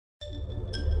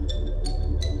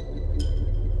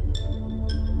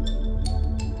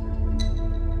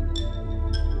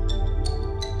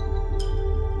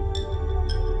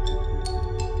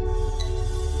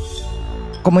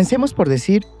Comencemos por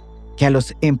decir que a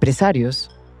los empresarios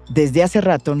desde hace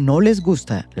rato no les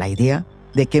gusta la idea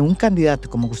de que un candidato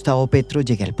como Gustavo Petro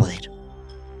llegue al poder.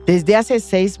 Desde hace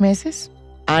 6 meses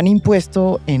han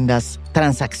impuesto en las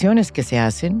transacciones que se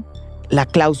hacen la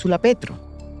cláusula Petro,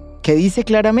 que dice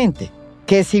claramente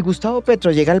que si Gustavo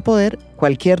Petro llega al poder,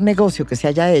 cualquier negocio que se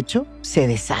haya hecho se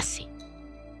deshace.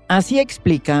 Así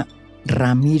explica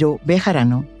Ramiro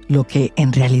Bejarano lo que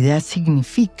en realidad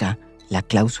significa la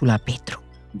cláusula Petro.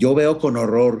 Yo veo con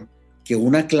horror que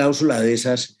una cláusula de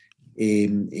esas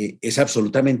es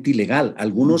absolutamente ilegal.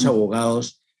 Algunos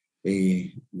abogados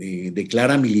de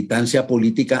clara militancia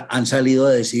política han salido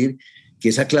a decir que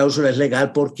esa cláusula es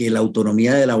legal porque la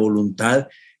autonomía de la voluntad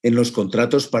en los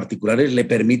contratos particulares le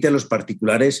permite a los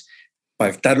particulares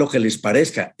pactar lo que les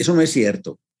parezca. Eso no es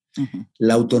cierto. Uh-huh.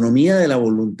 La autonomía de la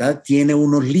voluntad tiene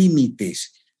unos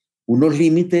límites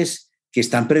que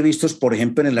están previstos, por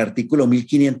ejemplo, en el artículo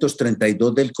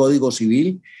 1532 del Código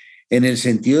Civil, en el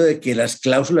sentido de que las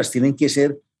cláusulas tienen que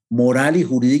ser moral y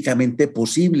jurídicamente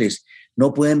posibles,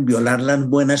 no pueden violar las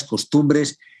buenas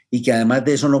costumbres y que además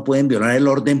de eso no pueden violar el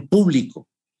orden público.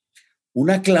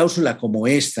 Una cláusula como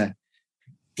esta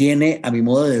tiene, a mi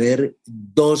modo de ver,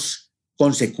 2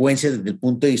 consecuencias desde el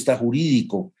punto de vista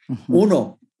jurídico. Uh-huh.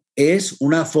 Uno, es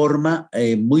una forma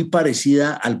muy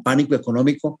parecida al pánico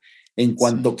económico en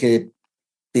cuanto que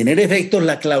tener efectos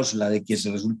la cláusula de que se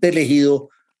resulte elegido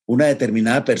una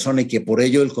determinada persona y que por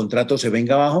ello el contrato se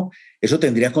venga abajo, eso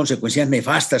tendría consecuencias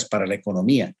nefastas para la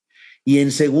economía. Y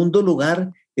en segundo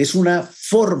lugar, es una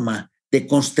forma de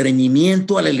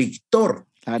constreñimiento al elector,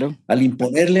 claro, al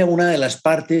imponerle a una de las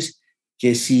partes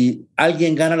que si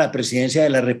alguien gana la presidencia de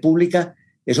la República,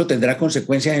 eso tendrá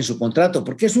consecuencias en su contrato,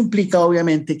 porque eso implica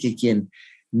obviamente que quien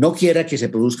no quiera que se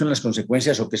produzcan las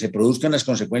consecuencias o que se produzcan las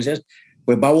consecuencias,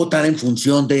 pues va a votar en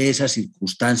función de esa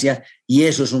circunstancia y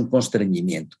eso es un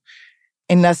constreñimiento.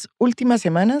 En las últimas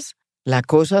semanas, la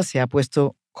cosa se ha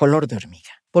puesto color de hormiga,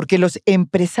 porque los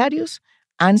empresarios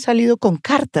han salido con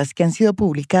cartas que han sido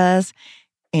publicadas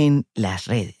en las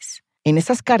redes. En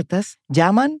esas cartas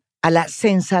llaman a la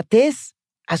sensatez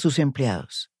a sus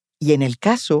empleados. Y en el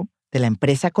caso de la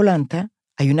empresa Colanta,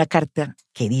 hay una carta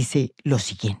que dice lo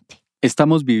siguiente.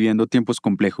 Estamos viviendo tiempos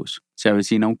complejos. Se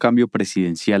avecina un cambio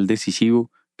presidencial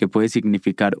decisivo que puede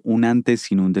significar un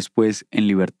antes y un después en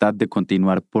libertad de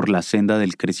continuar por la senda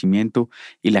del crecimiento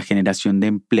y la generación de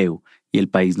empleo, y el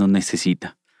país nos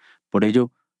necesita. Por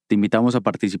ello, te invitamos a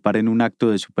participar en un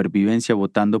acto de supervivencia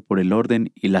votando por el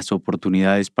orden y las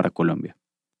oportunidades para Colombia.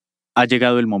 Ha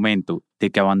llegado el momento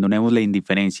de que abandonemos la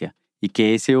indiferencia y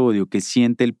que ese odio que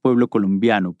siente el pueblo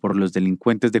colombiano por los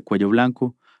delincuentes de cuello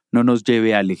blanco no nos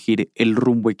lleve a elegir el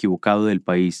rumbo equivocado del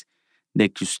país,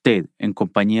 de que usted, en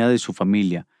compañía de su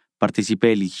familia,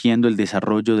 participe eligiendo el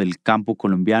desarrollo del campo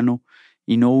colombiano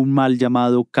y no un mal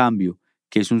llamado cambio,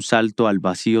 que es un salto al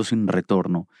vacío sin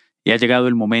retorno. Y ha llegado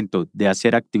el momento de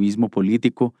hacer activismo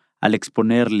político al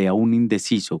exponerle a un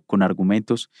indeciso con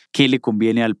argumentos qué le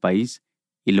conviene al país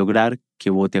y lograr que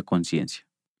vote a conciencia.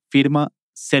 Firma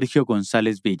Sergio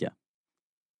González Villa.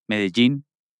 Medellín,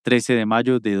 13 de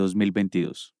mayo de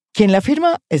 2022. Quien la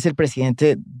firma es el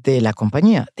presidente de la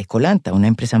compañía, de Colanta, una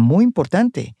empresa muy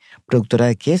importante, productora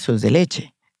de quesos, de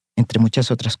leche, entre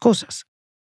muchas otras cosas.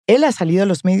 Él ha salido a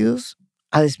los medios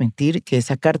a desmentir que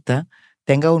esa carta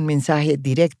tenga un mensaje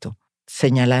directo,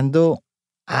 señalando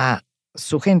a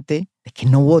su gente de que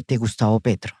no vote Gustavo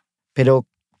Petro. Pero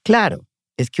claro,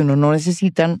 es que uno no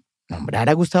necesita nombrar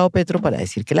a Gustavo Petro para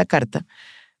decir que la carta,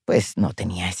 pues no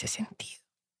tenía ese sentido.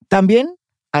 También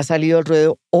ha salido al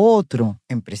ruedo otro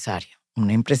empresario,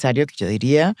 un empresario que yo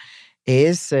diría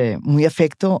es muy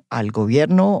afecto al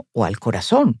gobierno o al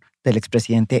corazón del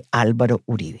expresidente Álvaro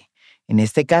Uribe. En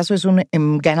este caso es un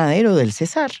ganadero del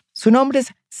Cesar. Su nombre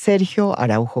es Sergio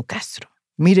Araujo Castro.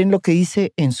 Miren lo que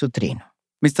dice en su trino.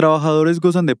 Mis trabajadores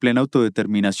gozan de plena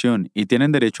autodeterminación y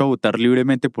tienen derecho a votar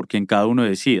libremente por quien cada uno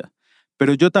decida.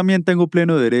 Pero yo también tengo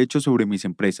pleno derecho sobre mis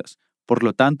empresas. Por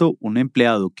lo tanto, un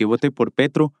empleado que vote por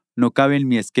Petro no cabe en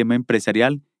mi esquema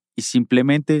empresarial y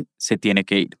simplemente se tiene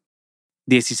que ir.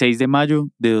 16 de mayo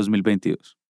de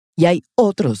 2022. Y hay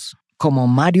otros, como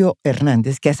Mario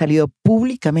Hernández, que ha salido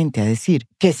públicamente a decir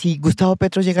que si Gustavo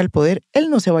Petro llega al poder, él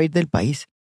no se va a ir del país,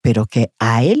 pero que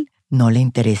a él no le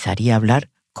interesaría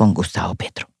hablar con Gustavo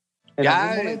Petro.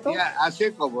 Ya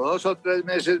hace como 2 o 3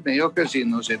 meses me dijo que si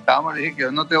nos sentábamos, le dije que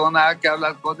yo no tengo nada que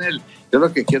hablar con él. Yo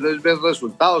lo que quiero es ver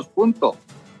resultados, punto.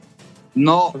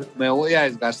 No me voy a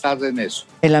desgastar en eso.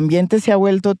 El ambiente se ha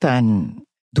vuelto tan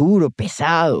duro,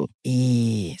 pesado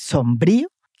y sombrío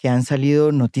que han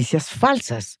salido noticias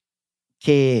falsas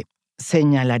que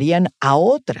señalarían a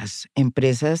otras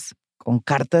empresas con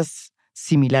cartas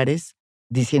similares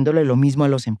diciéndole lo mismo a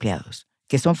los empleados,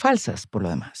 que son falsas por lo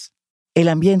demás. El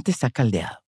ambiente está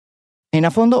caldeado. En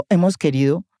A Fondo hemos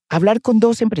querido hablar con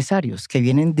dos empresarios que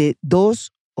vienen de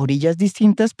dos orillas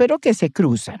distintas, pero que se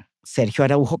cruzan. Sergio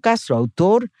Araujo Castro,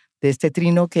 autor de este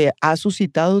trino que ha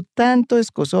suscitado tanto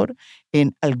escozor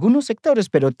en algunos sectores,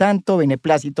 pero tanto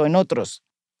beneplácito en otros.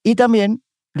 Y también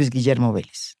Luis Guillermo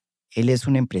Vélez. Él es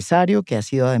un empresario que ha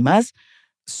sido además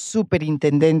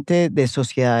superintendente de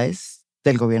sociedades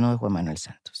del gobierno de Juan Manuel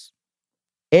Santos.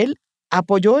 Él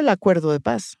apoyó el acuerdo de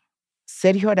paz.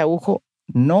 Sergio Araujo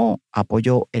no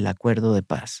apoyó el acuerdo de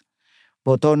paz.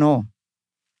 Votó no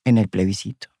en el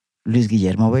plebiscito. Luis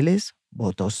Guillermo Vélez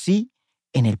votó sí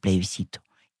en el plebiscito.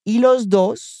 Y los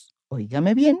dos,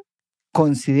 óigame bien,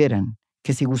 consideran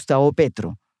que si Gustavo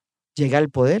Petro llega al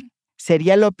poder,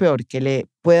 sería lo peor que le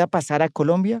pueda pasar a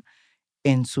Colombia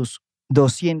en sus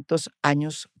 200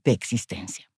 años de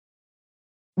existencia.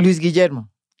 Luis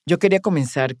Guillermo, yo quería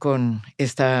comenzar con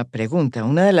esta pregunta.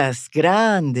 Una de las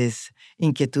grandes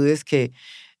inquietudes que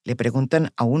le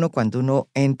preguntan a uno cuando uno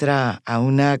entra a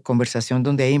una conversación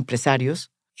donde hay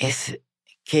empresarios es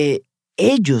que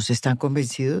ellos están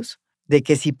convencidos de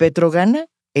que si Petro gana,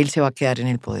 él se va a quedar en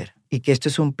el poder y que esto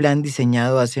es un plan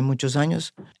diseñado hace muchos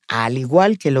años, al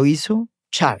igual que lo hizo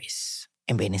Chávez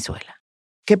en Venezuela.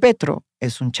 Que Petro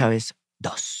es un Chávez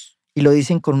 2 y lo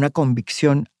dicen con una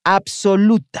convicción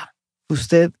absoluta.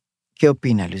 ¿Usted qué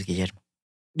opina, Luis Guillermo?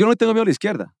 Yo no le tengo miedo a la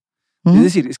izquierda. ¿Mm? Es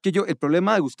decir, es que el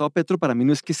problema de Gustavo Petro para mí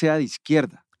no es que sea de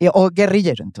izquierda. ¿O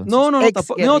guerrillero, entonces?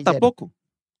 No,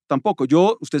 tampoco.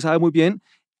 Yo, usted sabe muy bien,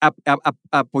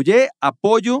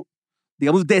 apoyo,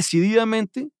 digamos,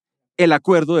 decididamente el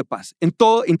acuerdo de paz, en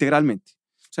todo, integralmente.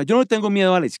 O sea, yo no le tengo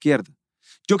miedo a la izquierda.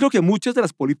 Yo creo que muchas de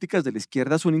las políticas de la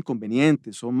izquierda son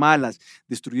inconvenientes, son malas,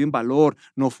 destruyen valor,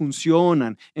 no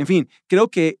funcionan. En fin, creo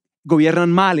que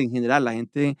gobiernan mal en general la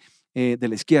gente de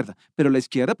la izquierda. Pero la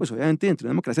izquierda, pues obviamente, dentro de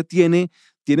la democracia tiene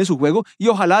su juego y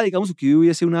ojalá, digamos, que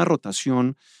hubiese una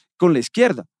rotación con la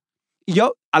izquierda. Y ya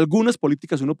algunas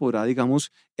políticas uno podrá,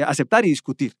 digamos, aceptar y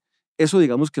discutir. Eso,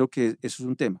 digamos, creo que eso es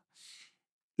un tema.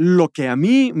 Lo que a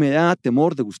mí me da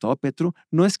temor de Gustavo Petro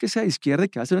no es que sea de izquierda y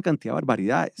que hace una cantidad de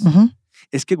barbaridades.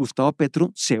 Es que Gustavo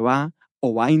Petro se va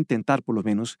o va a intentar, por lo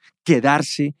menos,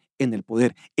 quedarse en el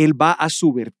poder. Él va a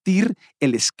subvertir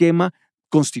el esquema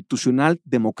constitucional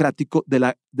democrático de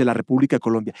la República de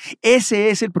Colombia. Ese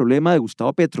es el problema de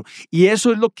Gustavo Petro y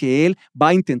eso es lo que él va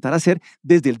a intentar hacer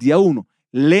desde el día 1.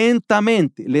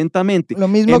 Lentamente. Lo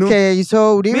mismo que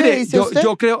hizo Uribe, mire, dice usted.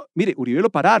 Yo creo, mire, Uribe lo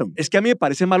pararon. Es que a mí me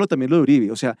parece malo también lo de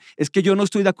Uribe. O sea, es que yo no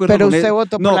estoy de acuerdo pero con él. Pero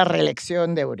usted votó por la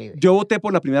reelección de Uribe. Yo voté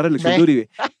por la primera reelección de Uribe.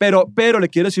 Pero le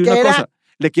quiero decir una cosa.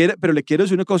 Pero le quiero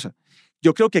decir una cosa.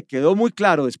 Yo creo que quedó muy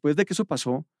claro después de que eso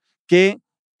pasó que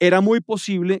era muy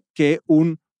posible que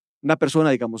una persona,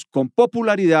 digamos, con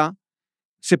popularidad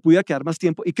se pudiera quedar más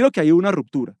tiempo. Y creo que hay una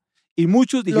ruptura. Y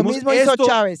muchos dijimos lo mismo esto, hizo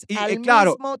Chávez, al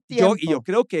mismo tiempo. Yo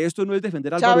creo que esto no es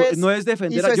defender a Álvaro, yo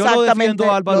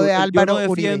no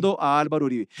defiendo a Álvaro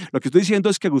Uribe. Lo que estoy diciendo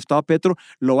es que Gustavo Petro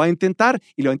lo va a intentar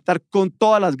y lo va a intentar con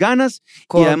todas las ganas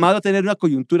y además va a tener una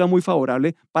coyuntura muy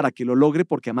favorable para que lo logre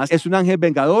porque además es un ángel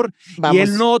vengador y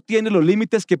él no tiene los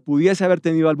límites que pudiese haber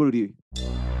tenido Álvaro Uribe.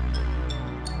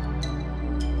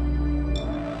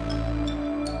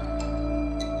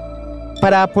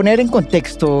 Para poner en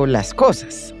contexto las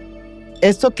cosas,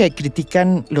 esto que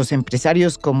critican los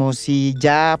empresarios como si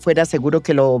ya fuera seguro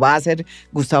que lo va a hacer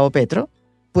Gustavo Petro,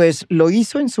 pues lo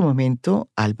hizo en su momento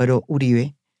Álvaro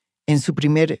Uribe en su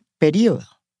primer periodo,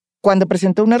 cuando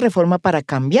presentó una reforma para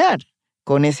cambiar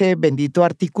con ese bendito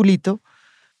articulito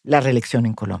la reelección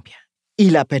en Colombia. Y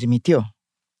la permitió.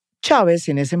 Chávez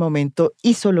en ese momento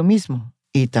hizo lo mismo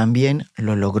y también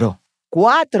lo logró.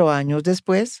 4 años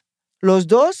después, los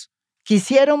dos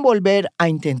quisieron volver a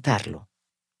intentarlo.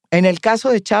 En el caso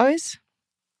de Chávez,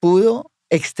 pudo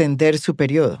extender su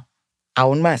periodo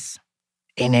aún más.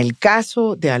 En el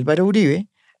caso de Álvaro Uribe,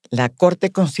 la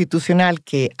Corte Constitucional,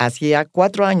 que hacía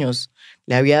 4 años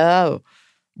le había dado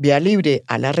vía libre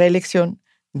a la reelección,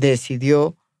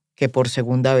 decidió que por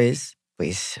segunda vez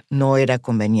pues, no era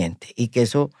conveniente y que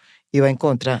eso iba en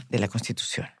contra de la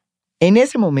Constitución. En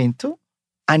ese momento,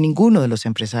 a ninguno de los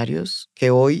empresarios que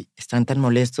hoy están tan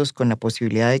molestos con la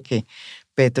posibilidad de que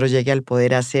Petro llegue al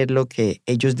poder a hacer lo que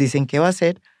ellos dicen que va a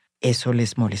hacer, eso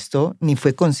les molestó ni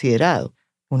fue considerado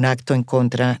un acto en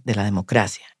contra de la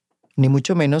democracia, ni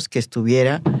mucho menos que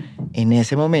estuviera en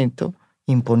ese momento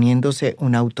imponiéndose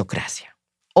una autocracia.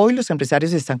 Hoy los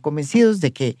empresarios están convencidos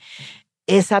de que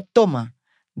esa toma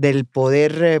del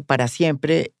poder para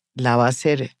siempre la va a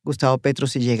hacer Gustavo Petro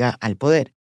si llega al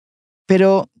poder.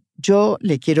 Pero yo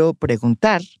le quiero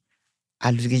preguntar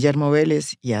a Luis Guillermo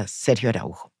Vélez y a Sergio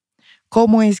Araujo,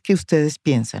 ¿cómo es que ustedes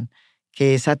piensan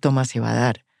que esa toma se va a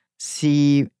dar?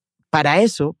 Si para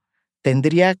eso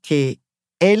tendría que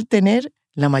él tener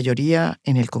la mayoría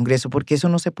en el Congreso, porque eso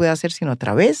no se puede hacer sino a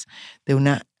través de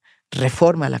una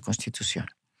reforma a la Constitución.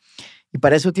 Y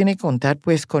para eso tiene que contar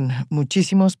pues con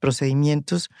muchísimos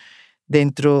procedimientos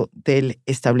dentro del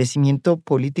establecimiento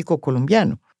político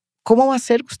colombiano. ¿Cómo va a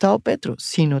ser Gustavo Petro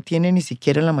si no tiene ni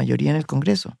siquiera la mayoría en el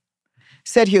Congreso?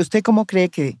 Sergio, ¿usted cómo cree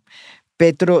que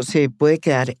Petro se puede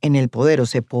quedar en el poder o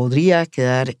se podría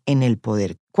quedar en el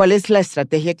poder? ¿Cuál es la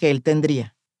estrategia que él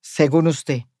tendría, según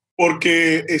usted?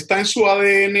 Porque está en su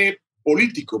ADN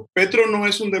político. Petro no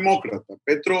es un demócrata.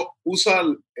 Petro usa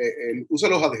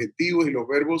los adjetivos y los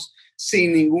verbos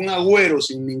sin ningún agüero,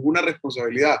 sin ninguna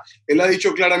responsabilidad. Él ha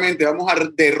dicho claramente, vamos a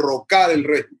derrocar el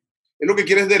régimen. Él lo que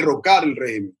quiere es derrocar el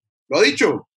régimen. Lo ha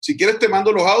dicho. Si quieres te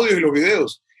mando los audios y los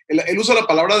videos. Él usa la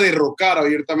palabra derrocar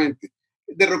abiertamente.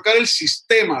 Derrocar el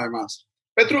sistema, además.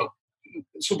 Petro,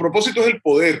 su propósito es el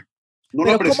poder, no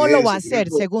la presidencia. ¿Cómo lo va a hacer,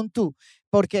 según tú?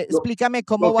 Porque explícame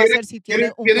cómo va a ser si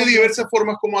tiene un... Tiene diversas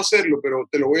formas cómo hacerlo, pero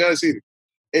te lo voy a decir.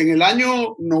 En el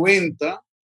año 90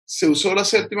 se usó la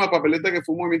séptima papeleta, que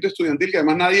fue un movimiento estudiantil que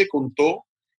además nadie contó,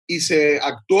 y se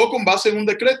actuó con base en un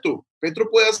decreto. Petro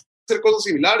puede hacer cosas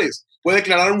similares. Puede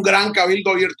declarar un gran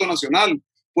cabildo abierto nacional.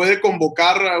 Puede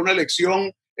convocar a una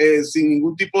elección sin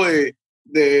ningún tipo de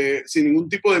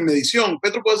medición.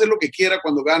 Petro puede hacer lo que quiera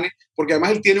cuando gane, porque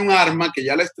además él tiene un arma que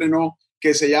ya la estrenó,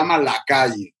 que se llama la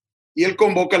calle. Y él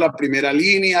convoca a la primera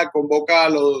línea, convoca a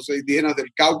los indígenas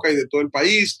del Cauca y de todo el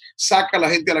país, saca a la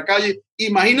gente a la calle.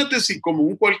 Imagínate si como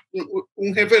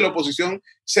un jefe de la oposición,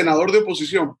 senador de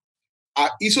oposición,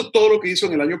 hizo todo lo que hizo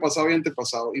en el año pasado y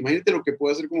antepasado. Imagínate lo que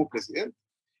puede hacer como presidente.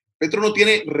 Petro no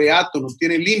tiene reato, no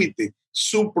tiene límite.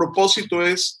 Su propósito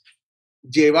es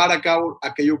llevar a cabo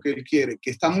aquello que él quiere, que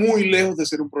está muy lejos de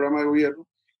ser un programa de gobierno.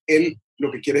 Él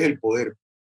lo que quiere es el poder,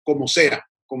 como sea.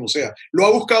 Lo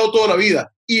ha buscado toda la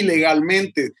vida,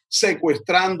 ilegalmente,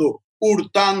 secuestrando,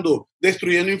 hurtando,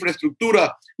 destruyendo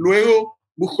infraestructura. Luego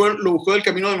lo buscó del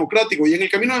camino democrático, y en el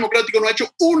camino democrático no ha hecho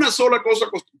una sola cosa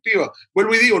constructiva.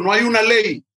 Vuelvo y digo, no hay una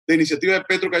ley de iniciativa de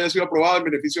Petro que haya sido aprobada en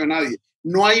beneficio de nadie.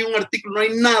 No hay un artículo, no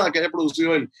hay nada que haya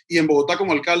producido él. Y en Bogotá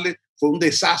como alcalde fue un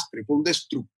desastre, fue un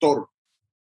destructor.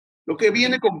 Lo que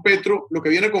viene con Petro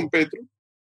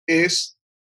es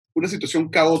una situación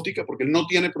caótica, porque él no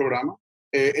tiene programa.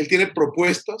 Él tiene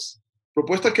propuestas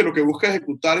que lo que busca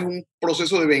ejecutar es un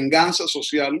proceso de venganza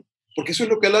social, porque eso es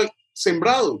lo que él ha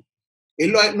sembrado.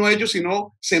 Él no ha hecho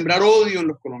sino sembrar odio en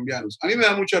los colombianos. A mí me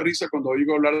da mucha risa cuando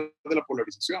oigo hablar de la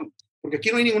polarización, porque aquí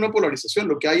no hay ninguna polarización.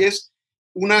 Lo que hay es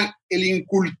el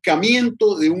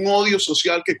inculcamiento de un odio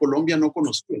social que Colombia no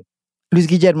conocía. Luis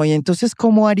Guillermo, ¿y entonces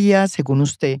cómo haría, según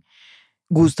usted,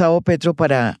 Gustavo Petro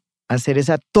para hacer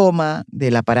esa toma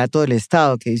del aparato del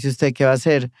Estado, que dice usted que va a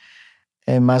ser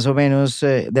más o menos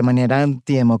de manera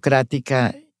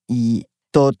antidemocrática y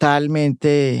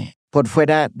totalmente por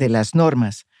fuera de las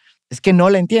normas? Es que no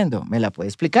la entiendo. ¿Me la puede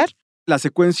explicar? La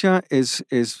secuencia es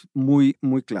muy,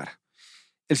 muy clara.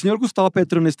 El señor Gustavo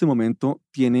Petro en este momento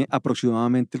tiene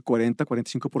aproximadamente el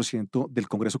 40-45% del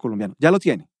Congreso colombiano. Ya lo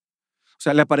tiene. O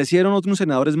sea, le aparecieron otros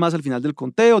senadores más al final del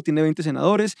conteo, tiene 20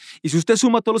 senadores, y si usted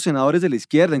suma a todos los senadores de la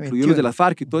izquierda, incluidos los de la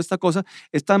FARC y toda esta cosa,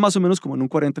 está más o menos como en un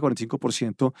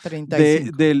 40-45%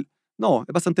 del... No,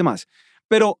 es bastante más.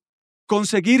 Pero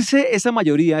conseguirse esa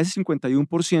mayoría, ese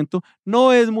 51%,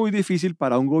 no es muy difícil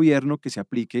para un gobierno que se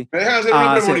aplique. ¿Me dejan hacer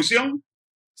una premonición?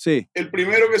 Sí. El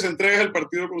primero que se entrega es el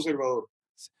Partido Conservador.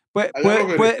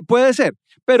 Puede ser,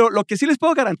 pero lo que sí les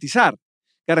puedo garantizar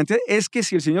es que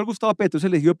si el señor Gustavo Petro es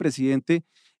elegido presidente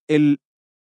el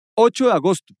 8 de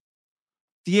agosto,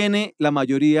 tiene la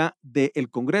mayoría del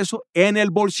Congreso en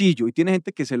el bolsillo y tiene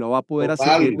gente que se lo va a poder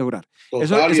lograr.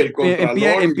 Eso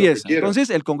empieza. Entonces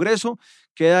el Congreso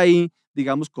queda ahí,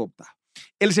 digamos, cooptado.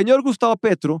 El señor Gustavo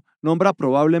Petro nombra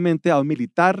probablemente a un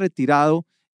militar retirado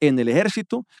en el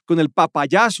ejército con el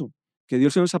papayazo que dio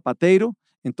el señor Zapatero.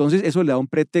 Entonces eso le da un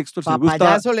pretexto al señor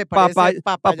Gustavo. ¿Le parece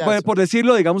papayazo? Por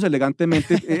decirlo, digamos,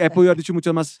 elegantemente, he podido haber dicho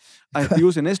muchos más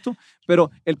adjetivos en esto,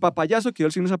 pero el papayazo que dio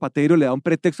el señor Zapatero le da un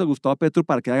pretexto a Gustavo Petro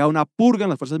para que haga una purga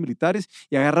en las fuerzas militares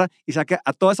y agarra y saque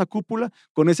a toda esa cúpula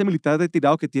con ese militar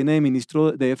retirado que tiene de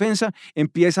ministro de Defensa,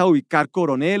 empieza a ubicar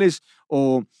coroneles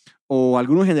o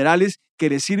algunos generales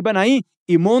que le sirvan ahí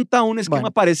y monta un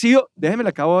esquema parecido. Déjeme,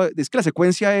 es que la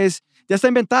secuencia ya está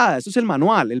inventada, esto es el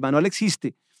manual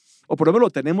existe. O por lo menos lo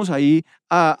tenemos ahí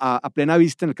a plena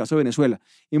vista en el caso de Venezuela.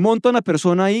 Y monta una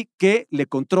persona ahí que le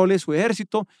controle su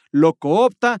ejército, lo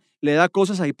coopta, le da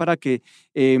cosas ahí para que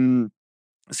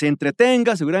se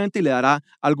entretenga seguramente y le dará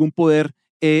algún poder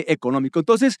económico.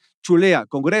 Entonces, chulea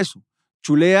Congreso,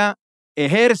 chulea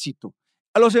Ejército.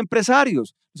 A los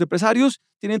empresarios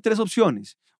tienen tres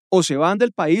opciones: o se van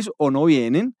del país o no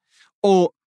vienen,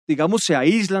 o digamos se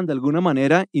aíslan de alguna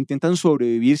manera, intentan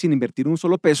sobrevivir sin invertir un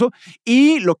solo peso,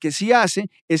 y lo que sí hace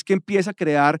es que empieza a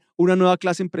crear una nueva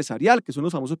clase empresarial, que son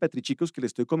los famosos petrichicos que les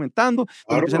estoy comentando,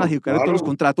 donde empiezan a adjudicar todos los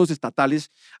contratos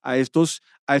estatales a estos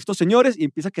señores, y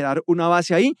empieza a crear una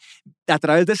base ahí. A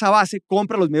través de esa base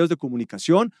compra los medios de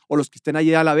comunicación, o los que estén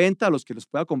allí a la venta, los que los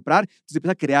pueda comprar. Entonces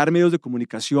empieza a crear medios de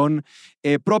comunicación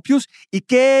propios. ¿Y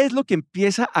qué es lo que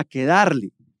empieza a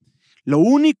quedarle? El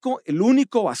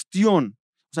único bastión,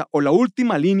 o la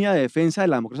última línea de defensa de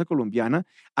la democracia colombiana,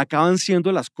 acaban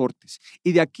siendo las Cortes.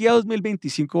 Y de aquí a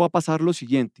 2025 va a pasar lo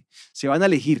siguiente: se van a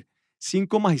elegir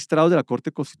 5 magistrados de la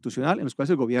Corte Constitucional, en los cuales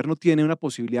el gobierno tiene una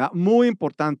posibilidad muy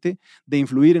importante de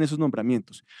influir en esos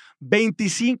nombramientos.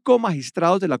 25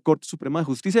 magistrados de la Corte Suprema de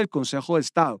Justicia y del Consejo de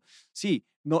Estado. Sí,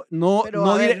 le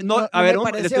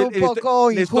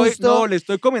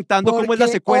estoy comentando cómo es la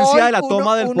secuencia de la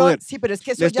toma del poder. Sí, pero es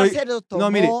que eso ya se lo tomó.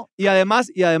 No, mire, y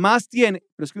además tiene,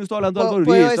 pero es que no estoy hablando de Álvaro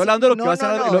Uribe, estoy hablando de lo que va a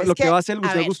hacer, lo que va a hacer el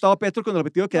señor Gustavo Petro con el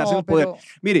objetivo de quedarse en el poder.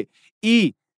 Mire,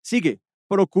 y sigue,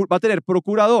 va a tener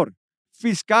procurador,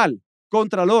 fiscal,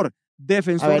 contralor,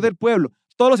 defensor del pueblo,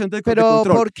 todos los entes de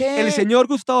control. ¿Por qué? El señor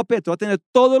Gustavo Petro va a tener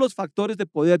todos los factores de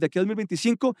poder de aquí a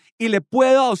 2025, y le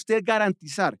puedo a usted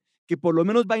garantizar que por lo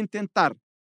menos va a intentar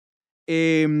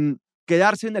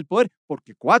quedarse en el poder,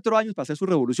 porque 4 años para hacer su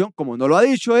revolución, como no lo ha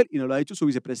dicho él y no lo ha dicho su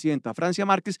vicepresidenta Francia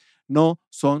Márquez, no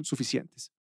son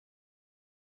suficientes.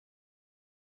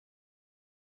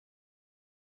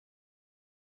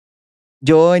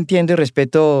 Yo entiendo y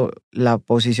respeto la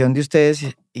posición de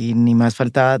ustedes, y ni más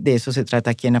faltaba, de eso se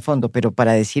trata aquí en A Fondo, pero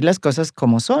para decir las cosas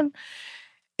como son,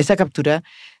 esa captura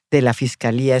de la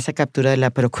Fiscalía, esa captura de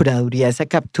la Procuraduría, esa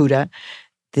captura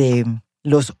de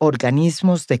los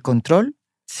organismos de control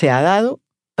se ha dado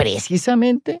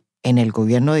precisamente en el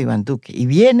gobierno de Iván Duque, y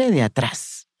viene de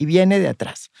atrás.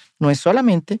 No es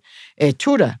solamente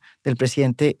hechura del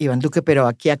presidente Iván Duque, pero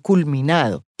aquí ha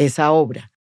culminado esa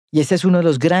obra. Y ese es uno de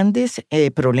los grandes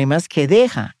problemas que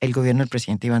deja el gobierno del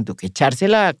presidente Iván Duque. Echarse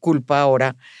la culpa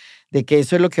ahora de que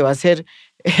eso es lo que va a hacer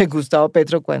Gustavo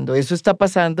Petro cuando eso está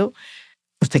pasando.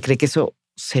 ¿Usted cree que eso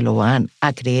se lo van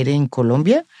a creer en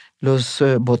Colombia los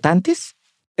votantes?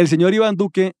 El señor Iván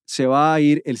Duque se va a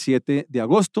ir el 7 de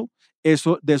agosto. De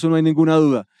eso no hay ninguna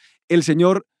duda. El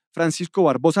señor Francisco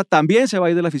Barbosa también se va a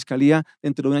ir de la Fiscalía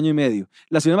dentro de 1 año y medio.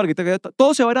 La señora Margarita Guerra,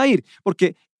 todos se van a ir,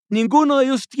 porque ninguno de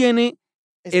ellos tiene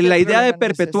la idea de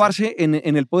perpetuarse en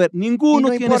el poder. Ninguno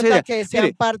tiene esa idea. No que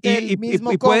sean parte del mismo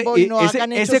combo y no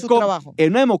hagan hecho su trabajo.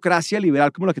 En una democracia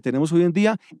liberal como la que tenemos hoy en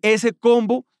día, ese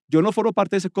combo, yo no formo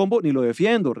parte de ese combo ni lo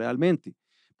defiendo realmente.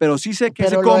 Pero sí sé que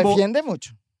ese combo... Pero lo defiende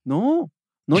mucho. No,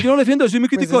 yo no lo defiendo. Yo soy muy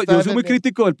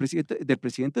crítico del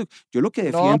presidente. Yo lo que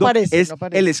defiendo es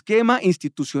el esquema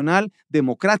institucional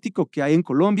democrático que hay en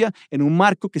Colombia, en un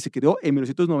marco que se creó en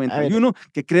 1991,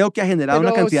 que creo que ha generado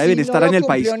una cantidad de bienestar en el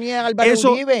país.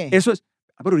 Eso es.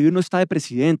 Álvaro Uribe no está de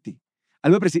presidente.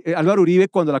 Álvaro Uribe,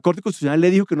 cuando la Corte Constitucional le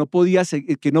dijo que no podía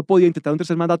intentar un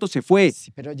tercer mandato, se fue.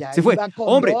 Sí, pero ya se fue.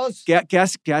 Hombre, dos.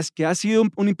 que ha sido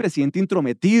un presidente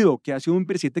intrometido, que ha sido un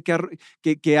presidente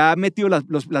que ha metido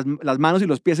las manos y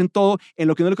los pies en todo, en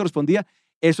lo que no le correspondía.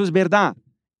 Eso es verdad.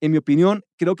 En mi opinión,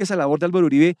 creo que esa labor de Álvaro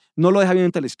Uribe no lo deja bien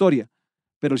ante la historia.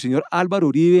 Pero el señor Álvaro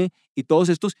Uribe y todos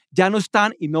estos ya no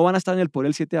están y no van a estar en el poder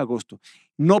el 7 de agosto.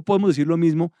 No podemos decir lo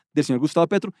mismo del señor Gustavo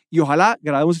Petro, y ojalá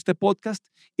grabemos este podcast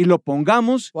y lo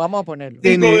pongamos. Vamos a ponerlo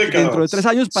dentro de 3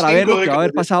 años para ver lo que va a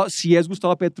haber pasado si es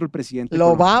Gustavo Petro el presidente.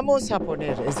 Lo vamos a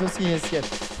poner, eso sí es cierto.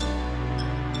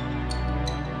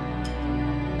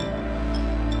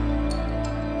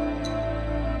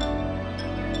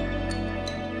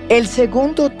 El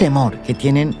segundo temor que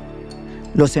tienen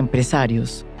los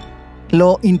empresarios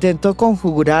lo intentó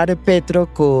conjurar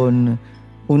Petro con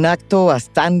un acto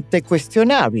bastante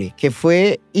cuestionable, que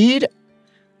fue ir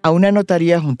a una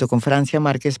notaría junto con Francia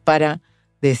Márquez para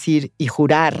decir y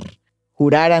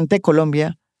jurar ante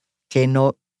Colombia que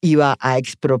no iba a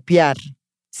expropiar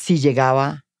si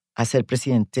llegaba a ser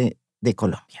presidente de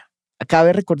Colombia.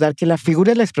 Cabe recordar que la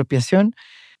figura de la expropiación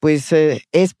pues,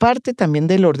 es parte también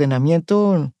del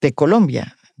ordenamiento de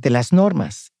Colombia, de las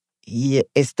normas, y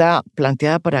está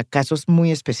planteada para casos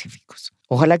muy específicos.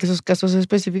 Ojalá que esos casos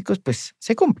específicos pues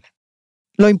se cumplan.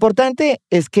 Lo importante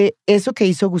es que eso que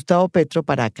hizo Gustavo Petro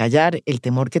para callar el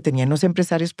temor que tenían los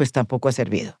empresarios pues tampoco ha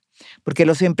servido. Porque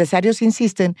los empresarios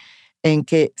insisten en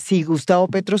que si Gustavo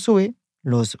Petro sube,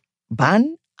 los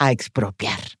van a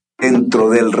expropiar. dentro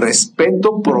del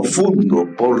respeto profundo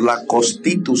por la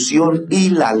Constitución y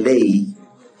la ley,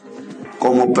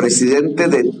 como presidente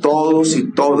de todos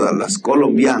y todas las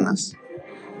colombianas,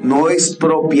 no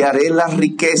expropiaré las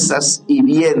riquezas y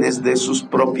bienes de sus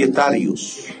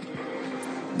propietarios.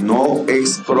 No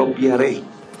expropiaré.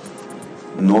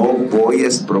 No voy a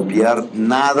expropiar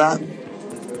nada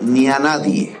ni a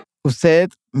nadie. Usted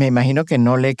me imagino que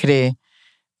no le cree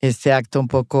este acto un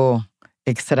poco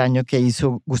extraño que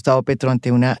hizo Gustavo Petro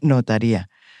ante una notaría,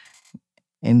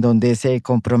 en donde se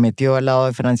comprometió al lado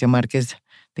de Francia Márquez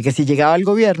de que si llegaba al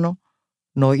gobierno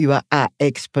no iba a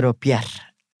expropiar.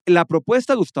 La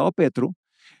propuesta de Gustavo Petro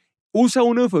usa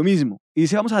un eufemismo y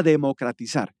dice vamos a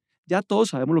democratizar. Ya todos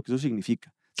sabemos lo que eso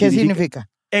significa. ¿Qué significa?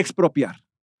 Expropiar.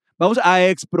 Vamos a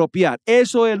expropiar.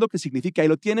 Eso es lo que significa y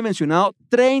lo tiene mencionado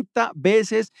 30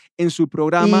 veces en su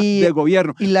programa de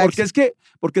gobierno. Porque es que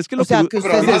o sea, que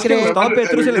usted cree... Gustavo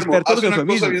Petro es el experto de de una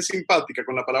eufemismo. cosa bien simpática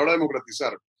con la palabra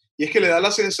democratizar, y es que le da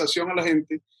la sensación a la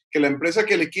gente que la empresa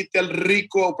que le quite al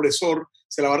rico opresor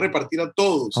se la va a repartir a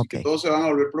todos, y que todos se van a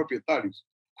volver propietarios,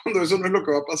 cuando eso no es lo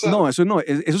que va a pasar. No, eso no.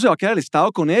 Eso se va a quedar el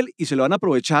Estado con él y se lo van a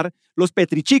aprovechar los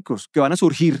petrichicos que van a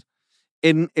surgir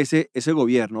en ese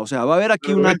gobierno. O sea, va a haber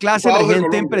aquí una clase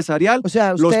emergente empresarial. O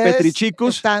sea, los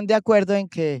petrichicos están de acuerdo en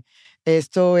que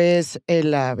esto es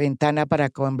la ventana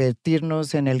para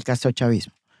convertirnos en el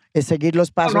castrochavismo. Es seguir los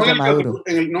pasos de Maduro.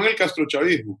 No en el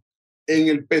castrochavismo, en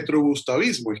el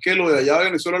petrogustavismo. Es que lo de allá de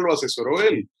Venezuela lo asesoró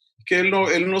él. Es que él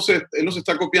no se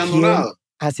está copiando nada.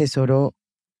 Asesoró,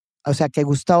 o sea, que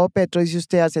Gustavo Petro, dice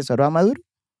usted, asesoró a Maduro.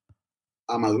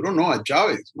 A Maduro no, a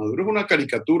Chávez. Maduro es una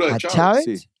caricatura de ¿A Chávez?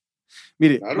 Chávez? Sí.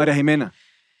 Mire, Claro. María Jimena.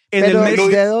 Pero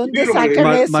 ¿de dónde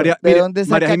sacan eso? ¿De dónde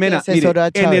María sacan Jimena, que asesoró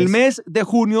a Chávez? en el mes de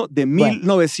junio de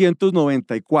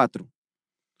 1994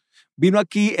 vino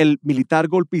aquí el militar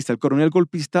golpista, el coronel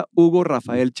golpista Hugo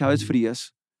Rafael Chávez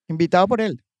Frías. Invitado por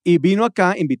él. Y vino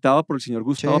acá invitado por el señor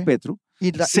Gustavo Petro.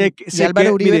 Y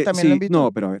Álvaro Uribe también lo invitó.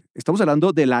 No, pero a ver, estamos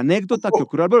hablando de la anécdota que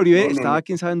ocurrió. Álvaro Uribe estaba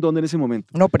quién sabe en dónde en ese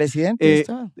momento. No, presidente.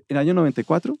 ¿En el año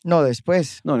 94? No,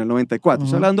 después. No, en el 94.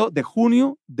 Estoy hablando de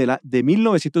junio de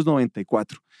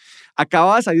 1994.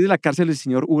 Acababa de salir de la cárcel el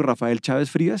señor Hugo Rafael Chávez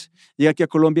Frías, llega aquí a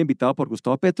Colombia invitado por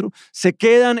Gustavo Petro, se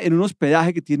quedan en un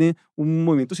hospedaje que tiene un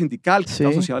movimiento sindical que está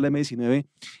asociado a la M19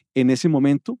 en ese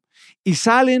momento y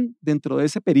salen dentro de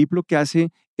ese periplo que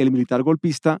hace el militar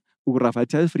golpista Hugo Rafael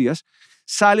Chávez Frías,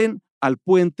 salen al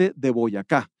puente de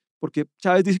Boyacá, porque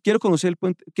Chávez dice, quiero conocer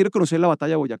la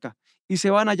batalla de Boyacá, y se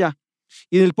van allá.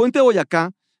 Y en el puente de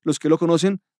Boyacá, los que lo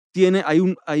conocen,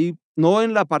 hay no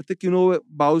en la parte que uno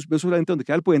ve solamente donde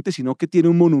queda el puente, sino que tiene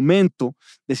un monumento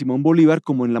de Simón Bolívar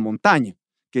como en la montaña,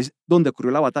 que es donde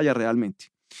ocurrió la batalla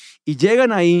realmente. Y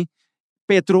llegan ahí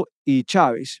Petro y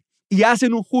Chávez y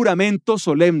hacen un juramento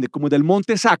solemne, como del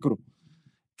Monte Sacro,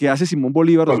 que hace Simón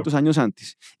Bolívar 200 años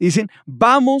antes. Y dicen,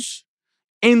 vamos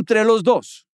entre los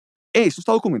dos. Esto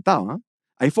está documentado, ¿eh?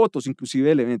 Hay fotos inclusive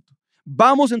del evento.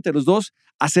 Vamos entre los dos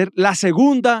a hacer la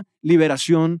segunda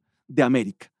liberación de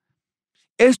América.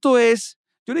 Esto es,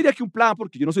 yo no diría que un plan,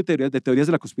 porque yo no soy de teorías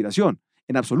de la conspiración,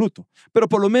 en absoluto, pero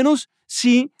por lo menos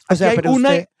sí,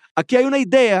 aquí hay una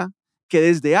idea que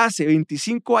desde hace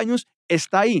 25 años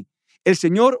está ahí. El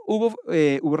señor Hugo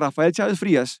Rafael Chávez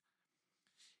Frías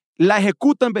la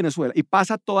ejecuta en Venezuela y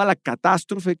pasa toda la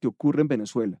catástrofe que ocurre en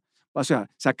Venezuela. O sea,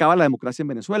 se acaba la democracia en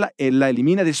Venezuela, él la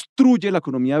elimina, destruye la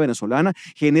economía venezolana,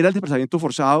 genera el desplazamiento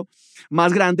forzado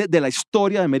más grande de la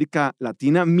historia de América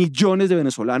Latina, millones de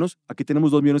venezolanos, aquí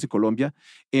tenemos 2 millones en Colombia,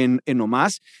 en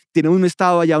nomás, tenemos un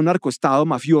estado allá, un narcoestado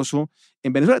mafioso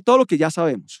en Venezuela, todo lo que ya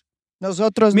sabemos.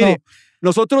 Nosotros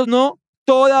nosotros no,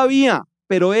 todavía,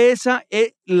 pero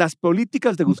las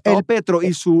políticas de Gustavo Petro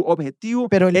y su objetivo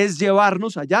es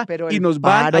llevarnos allá y nos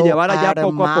van a llevar allá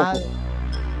poco a poco.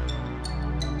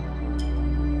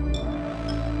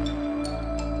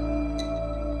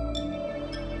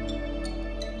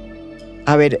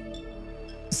 A ver,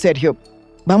 Sergio,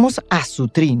 vamos a su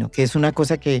trino, que es una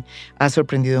cosa que ha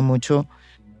sorprendido mucho.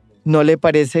 ¿No le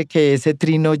parece que ese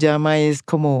trino llama es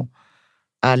como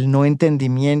al no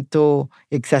entendimiento,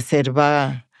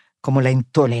 exacerba como la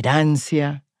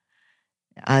intolerancia,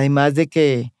 además de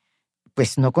que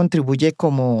pues no contribuye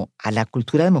como a la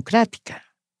cultura democrática?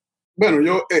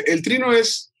 Bueno, el trino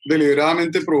es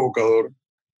deliberadamente provocador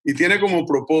y tiene como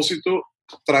propósito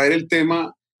traer el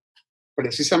tema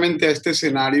precisamente a este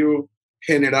escenario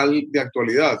general de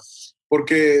actualidad,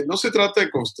 porque no se trata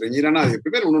de constreñir a nadie.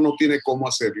 Primero, uno no tiene cómo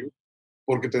hacerlo,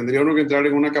 porque tendría uno que entrar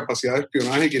en una capacidad de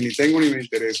espionaje que ni tengo ni me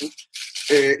interesa.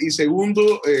 Y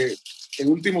segundo, en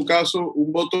último caso,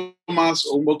 un voto más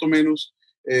o un voto menos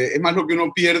es más lo que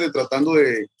uno pierde tratando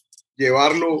de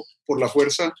llevarlo por la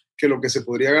fuerza que lo que se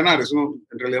podría ganar. Eso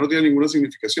en realidad no tiene ninguna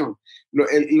significación.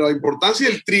 La importancia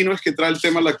del trino es que trae el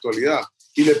tema a la actualidad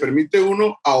y le permite a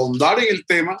uno ahondar en el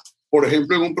tema, por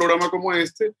ejemplo, en un programa como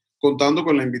este, contando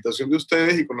con la invitación de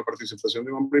ustedes y con la participación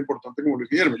de un hombre importante como Luis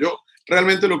Guillermo. Yo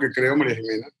realmente lo que creo, María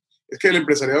Jimena, es que el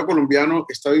empresariado colombiano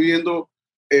está viviendo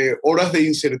horas de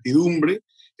incertidumbre,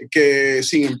 que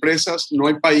sin empresas no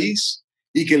hay país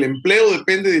y que el empleo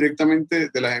depende directamente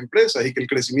de las empresas y que el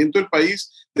crecimiento del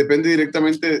país depende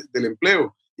directamente del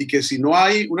empleo y que si no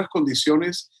hay unas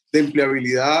condiciones de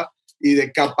empleabilidad y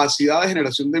de capacidad de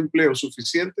generación de empleo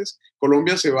suficientes,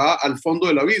 Colombia se va al fondo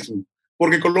del abismo,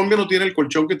 porque Colombia no tiene el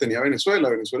colchón que tenía Venezuela.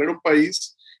 Venezuela era un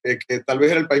país que tal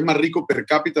vez era el país más rico per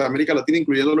cápita de América Latina,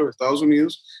 incluyendo los Estados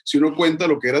Unidos, si uno cuenta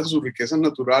lo que eran sus riquezas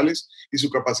naturales y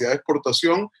su capacidad de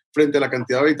exportación frente a la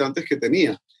cantidad de habitantes que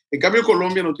tenía. En cambio,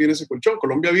 Colombia no tiene ese colchón.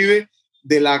 Colombia vive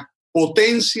de la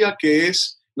potencia que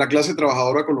es la clase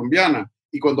trabajadora colombiana.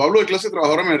 Y cuando hablo de clase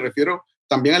trabajadora me refiero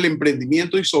también al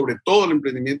emprendimiento y sobre todo al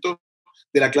emprendimiento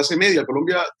de la clase media.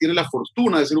 Colombia tiene la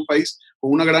fortuna de ser un país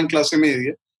con una gran clase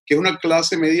media, que es una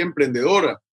clase media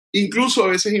emprendedora, incluso a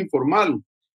veces informal,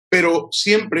 pero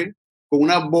siempre con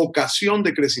una vocación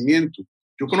de crecimiento.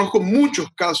 Yo conozco muchos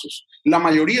casos, la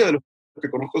mayoría de los que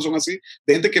conozco son así,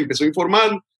 de gente que empezó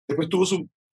informal, después tuvo su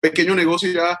pequeño negocio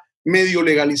ya medio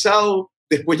legalizado,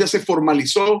 después ya se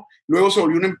formalizó, luego se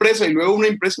volvió una empresa y luego una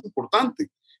empresa importante.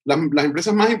 Las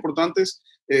empresas más importantes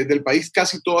del país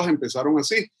casi todas empezaron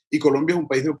así y Colombia es un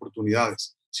país de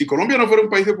oportunidades. Si Colombia no fuera un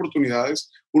país de oportunidades,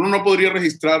 uno no podría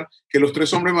registrar que los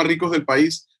 3 hombres más ricos del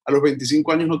país a los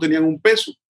 25 años no tenían un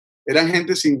peso. Eran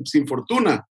gente sin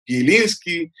fortuna.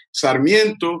 Gilinski,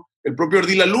 Sarmiento, el propio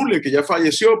Ardila Lule, que ya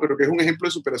falleció, pero que es un ejemplo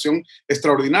de superación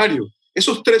extraordinario.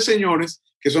 Esos 3 señores,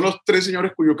 que son los 3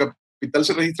 señores cuyo capital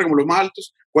se registra como los más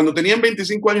altos, cuando tenían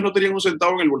 25 años no tenían un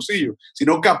centavo en el bolsillo,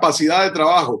 sino capacidad de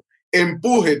trabajo,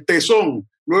 empuje, tesón.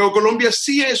 Luego Colombia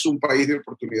sí es un país de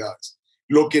oportunidades.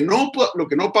 Lo que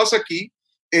no pasa aquí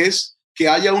es que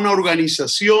haya una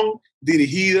organización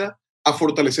dirigida a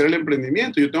fortalecer el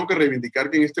emprendimiento. Yo tengo que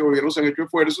reivindicar que en este gobierno se han hecho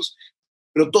esfuerzos,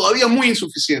 pero todavía muy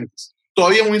insuficientes.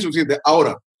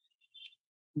 Ahora,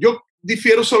 yo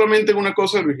difiero solamente en una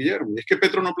cosa de Luis Guillermo, y es que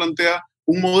Petro no plantea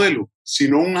un modelo,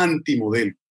 sino un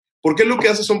antimodelo. Porque él lo que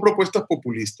hace son propuestas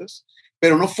populistas,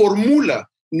 pero no formula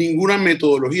ninguna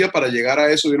metodología para llegar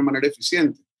a eso de una manera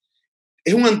eficiente.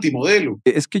 Es un antimodelo.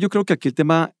 Es que yo creo que aquí el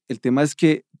tema es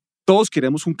que todos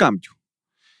queremos un cambio.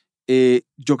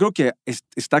 Yo creo que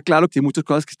está claro que hay muchas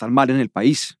cosas que están mal en el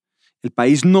país. El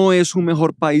país no es un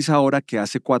mejor país ahora que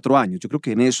hace 4 años. Yo creo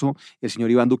que en eso el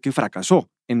señor Iván Duque fracasó,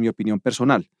 en mi opinión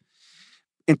personal.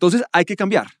 Entonces hay que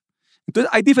cambiar. Entonces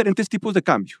hay diferentes tipos de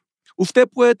cambio. Usted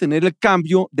puede tener el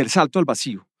cambio del salto al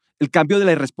vacío, el cambio de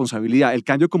la irresponsabilidad, el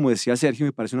cambio, como decía Sergio,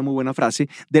 me parece una muy buena frase,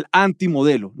 del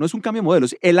antimodelo. No es un cambio de modelo,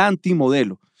 es el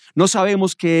antimodelo. No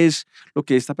sabemos qué es lo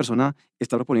que esta persona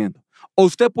está proponiendo. O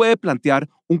usted puede plantear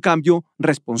un cambio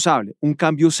responsable, un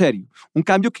cambio serio, un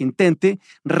cambio que intente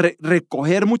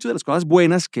recoger muchas de las cosas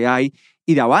buenas que hay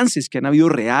y de avances que han habido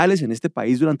reales en este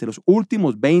país durante los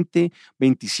últimos 20,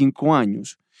 25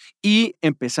 años y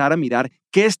empezar a mirar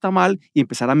qué está mal y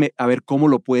empezar a ver cómo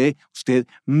lo puede usted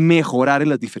mejorar en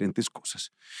las diferentes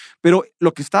cosas. Pero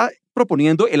lo que está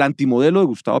proponiendo el antimodelo de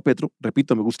Gustavo Petro,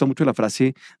 repito, me gusta mucho la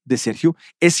frase de Sergio,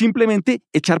 es simplemente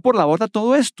echar por la borda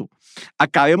todo esto.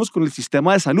 Acabemos con el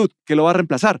sistema de salud. ¿Qué lo va a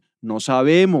reemplazar? No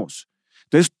sabemos.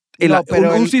 Entonces,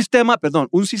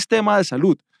 un sistema de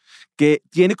salud que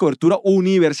tiene cobertura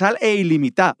universal e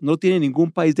ilimitada, no lo tiene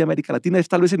ningún país de América Latina, es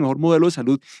tal vez el mejor modelo de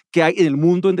salud que hay en el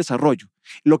mundo en desarrollo.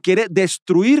 Lo quiere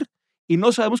destruir y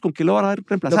no sabemos con qué lo va a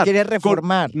reemplazar. Lo quiere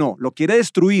reformar. No, lo quiere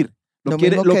destruir. Lo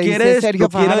quiere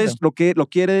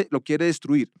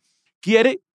destruir.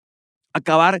 Quiere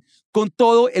acabar con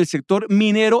todo el sector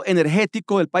minero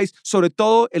energético del país, sobre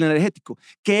todo el energético,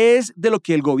 que es de lo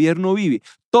que el gobierno vive.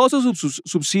 Todos esos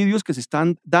subsidios que se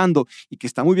están dando y que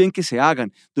está muy bien que se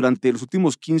hagan durante los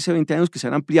últimos 15, 20 años que se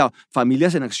han ampliado,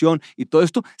 familias en acción y todo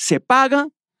esto, se paga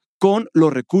con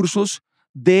los recursos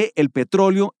del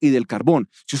petróleo y del carbón.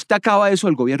 Si usted acaba eso,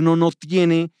 el gobierno no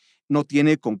tiene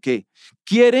con qué.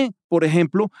 Quiere, por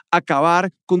ejemplo,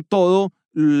 acabar con toda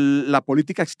la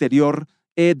política exterior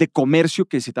de comercio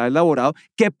que se está elaborado,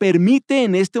 que permite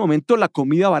en este momento la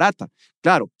comida barata.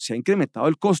 Claro, se ha incrementado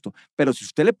el costo, pero si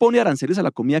usted le pone aranceles a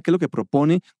la comida, que es lo que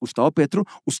propone Gustavo Petro,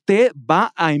 usted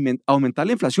va a aumentar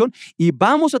la inflación y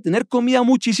vamos a tener comida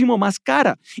muchísimo más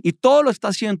cara. Y todo lo está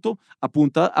haciendo a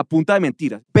punta de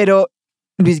mentiras. Pero,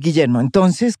 Luis Guillermo,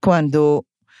 entonces, cuando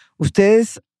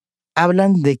ustedes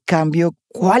hablan de cambio,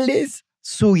 ¿cuál es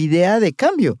su idea de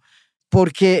cambio?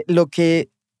 Porque lo que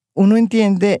uno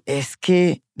entiende es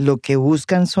que lo que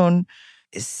buscan son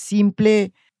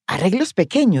simple arreglos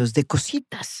pequeños de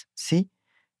cositas, ¿sí?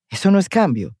 Eso no es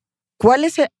cambio. ¿Cuál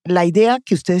es la idea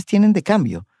que ustedes tienen de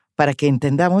cambio? Para que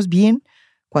entendamos bien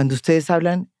cuando ustedes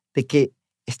hablan de que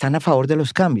están a favor de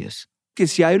los cambios. Que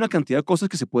sí hay una cantidad de cosas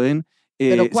que se pueden,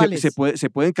 ¿Pero cuáles? se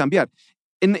pueden cambiar.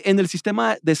 En el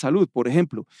sistema de salud, por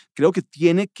ejemplo, creo que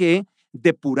tiene que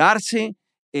depurarse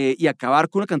y acabar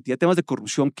con una cantidad de temas de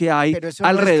corrupción que hay Pero eso no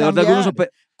alrededor es de algunos...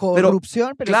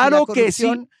 corrupción, pero claro si la que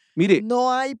corrupción, sí. Mire,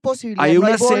 no hay posibilidad, hay no una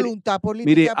hay serie, voluntad política.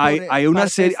 mire, por hay una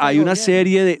parte de este hay una gobierno.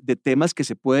 serie de temas que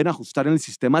se pueden ajustar en el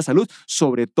sistema de salud,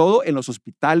 sobre todo en los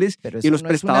hospitales Pero y eso en los no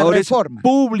es una prestadores reforma.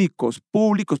 públicos.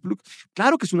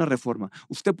 Claro que es una reforma.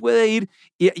 Usted puede ir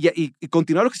y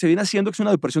continuar lo que se viene haciendo, que es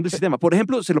una depuración del sistema. Por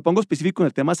ejemplo, se lo pongo específico en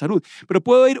el tema de salud, pero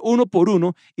puedo ir uno por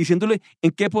uno diciéndole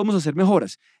en qué podemos hacer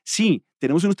mejoras. Sí,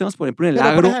 tenemos unos temas, por ejemplo, en el Pero,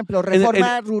 agro. por ejemplo,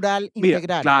 reforma rural Mira,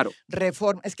 integral. claro.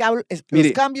 Reforma, los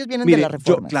Mire, cambios vienen de las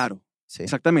reformas. Claro. Sí.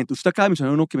 Exactamente. Usted acaba de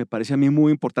mencionar uno que me parece a mí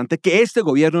muy importante, que este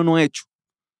gobierno no ha hecho,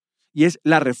 y es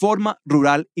la reforma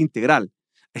rural integral.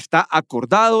 Está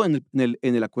acordado en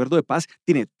el acuerdo de paz,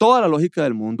 tiene toda la lógica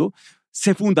del mundo,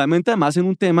 se fundamenta además en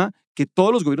un tema que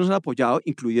todos los gobiernos han apoyado,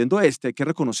 incluyendo este, hay que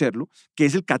reconocerlo, que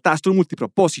es el catastro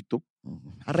multipropósito.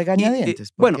 A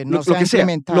regañadientes, Bueno, porque no lo se ha que sea,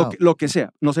 implementado. lo que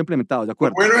sea, no se ha implementado, ¿de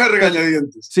acuerdo? Lo bueno es a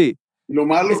regañadientes. Sí. Lo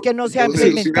malo Es que no se ha entonces,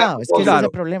 implementado, es que ese es el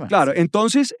problema. Claro,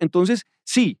 entonces,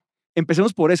 sí,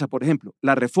 empecemos por esa, por ejemplo,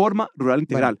 la reforma rural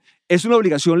integral. Bueno. Es una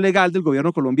obligación legal del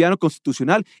gobierno colombiano,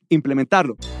 constitucional,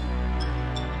 implementarlo.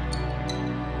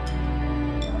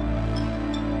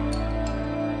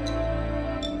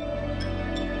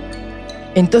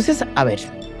 Entonces, a ver,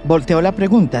 volteo la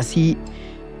pregunta. Si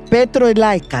Petro es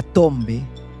la hecatombe,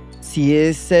 si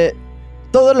es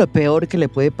todo lo peor que le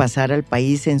puede pasar al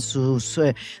país en sus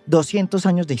 200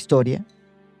 años de historia,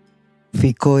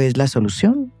 ¿Fico es la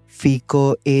solución?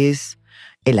 ¿Fico es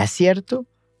el acierto?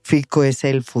 ¿Fico es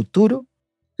el futuro?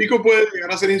 Fico puede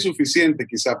llegar a ser insuficiente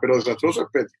quizá, pero desastroso es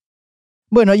Petro.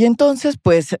 Bueno, y entonces,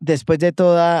 pues, después de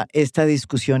toda esta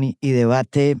discusión y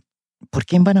debate, ¿por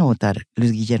quién van a votar,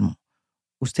 Luis Guillermo?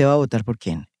 ¿Usted va a votar por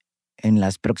quién en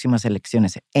las próximas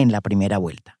elecciones, en la primera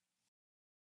vuelta?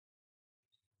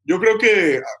 Yo creo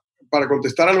que, para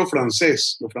contestar a los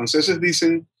franceses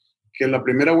dicen que en la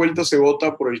primera vuelta se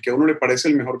vota por el que a uno le parece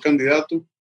el mejor candidato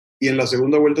y en la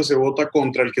segunda vuelta se vota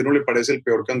contra el que a uno le parece el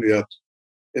peor candidato.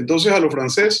 Entonces, a los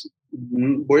franceses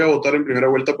voy a votar en primera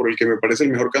vuelta por el que me parece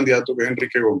el mejor candidato, que es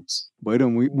Enrique Gómez. Bueno,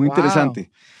 muy interesante.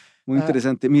 Muy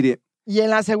interesante. Mire. ¿Y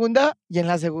en la segunda,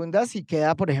 si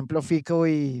queda, por ejemplo, Fico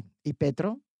y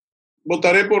Petro?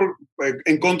 Votaré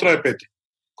en contra de Petro,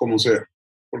 como sea,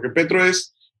 porque Petro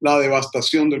es la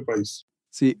devastación del país.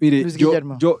 Sí, mire, Luis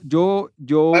Guillermo. yo...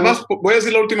 Además, voy a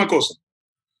decir la última cosa.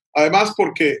 Además,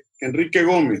 porque Enrique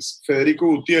Gómez, Federico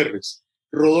Gutiérrez,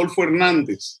 Rodolfo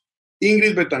Hernández,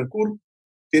 Ingrid Betancourt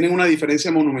tienen una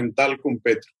diferencia monumental con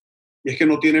Petro, y es que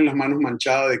no tienen las manos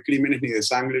manchadas de crímenes, ni de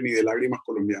sangre, ni de lágrimas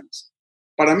colombianas.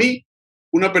 Para mí,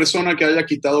 una persona que haya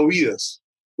quitado vidas,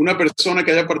 una persona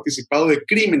que haya participado de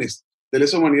crímenes de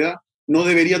lesa humanidad, no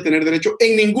debería tener derecho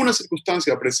en ninguna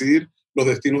circunstancia a presidir los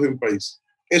destinos de un país.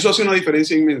 Eso hace una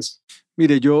diferencia inmensa.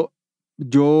 Mire, yo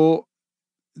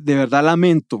de verdad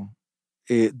lamento,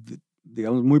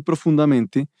 digamos muy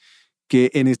profundamente,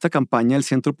 que en esta campaña el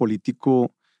centro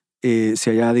político se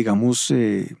haya, digamos,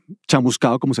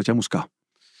 chamuscado como se ha chamuscado.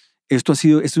 Esto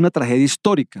es una tragedia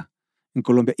histórica en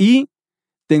Colombia. Y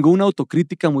tengo una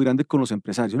autocrítica muy grande con los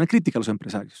empresarios, una crítica a los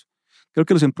empresarios. Creo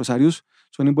que los empresarios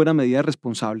son en buena medida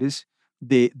responsables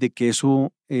de que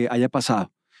eso haya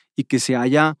pasado y que se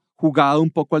haya jugado un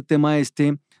poco al tema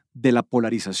de la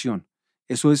polarización.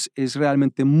 Eso es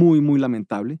realmente muy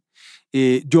lamentable.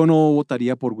 Yo no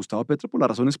votaría por Gustavo Petro por las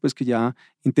razones pues, que ya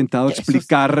he intentado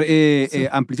explicar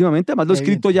amplísimamente. Además lo he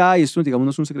escrito ya y esto, digamos,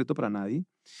 no es un secreto para nadie.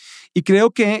 Y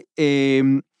creo que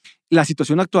la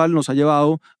situación actual nos ha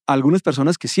llevado a algunas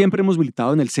personas que siempre hemos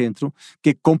militado en el centro,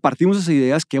 que compartimos esas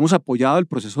ideas, que hemos apoyado el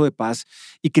proceso de paz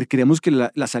y que creemos que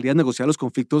la salida negociada a los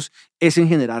conflictos es en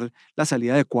general la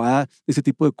salida adecuada de este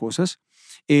tipo de cosas.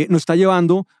 Nos ha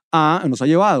llevado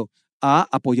a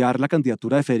apoyar la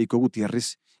candidatura de Federico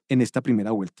Gutiérrez en esta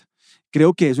primera vuelta.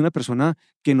 Creo que es una persona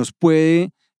que nos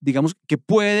puede, digamos,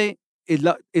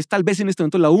 es tal vez en este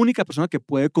momento la única persona que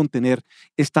puede contener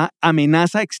esta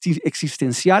amenaza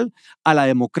existencial a la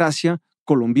democracia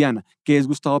colombiana, que es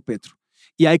Gustavo Petro.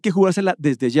 Y hay que jugársela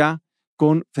desde ya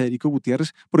con Federico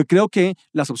Gutiérrez, porque creo que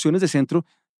las opciones de centro,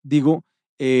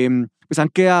 pues han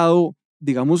quedado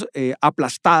digamos,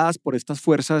 aplastadas por estas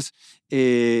fuerzas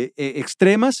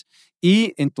extremas,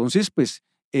 y entonces, pues,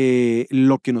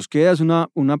 lo que nos queda es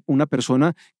una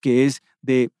persona que es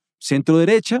de centro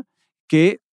derecha,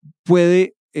 que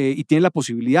puede y tiene la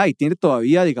posibilidad, y tiene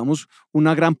todavía, digamos,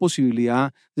 una gran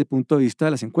posibilidad desde el punto de vista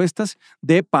de las encuestas,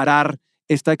 de parar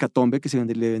esta hecatombe que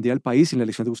le vendría al país en la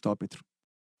elección de Gustavo Petro.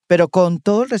 Pero con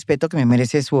todo el respeto que me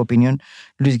merece su opinión,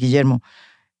 Luis Guillermo,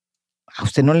 ¿a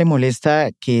usted no le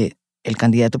molesta que el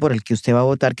candidato por el que usted va a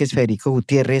votar, que es Federico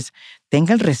Gutiérrez,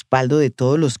 tenga el respaldo de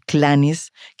todos los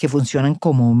clanes que funcionan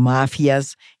como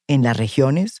mafias en las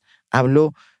regiones?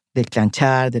 Hablo del clan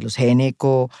Char, de los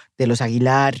Geneco, de los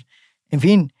Aguilar, en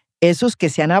fin, esos que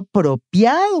se han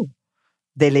apropiado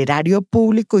del erario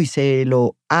público y se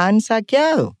lo han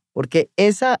saqueado, porque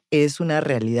esa es una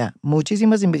realidad.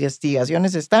 Muchísimas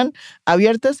investigaciones están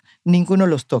abiertas, ninguno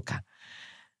los toca.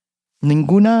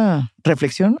 ¿Ninguna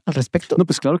reflexión al respecto? No,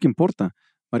 pues claro que importa,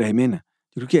 María Jimena.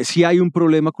 Yo creo que sí hay un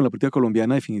problema con la política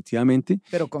colombiana, definitivamente.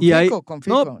 Pero con y Fico, con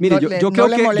Fico. No, mire, yo creo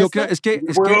que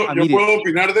 ¿Yo puedo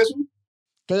opinar de eso?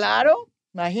 Claro,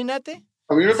 imagínate.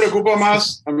 A mí me preocupa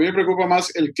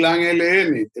más el clan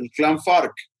LN, el clan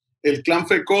FARC, el clan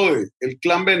FECODE, el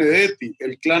clan Benedetti,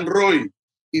 el clan Roy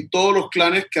y todos los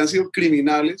clanes que han sido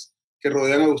criminales que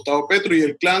rodean a Gustavo Petro y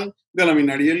el clan de la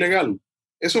minería ilegal.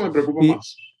 Eso me preocupa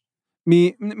más.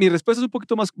 Mi respuesta es un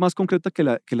poquito más concreta que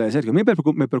la de Sergio. A mí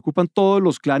me preocupan todos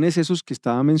los clanes esos que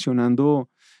estaba mencionando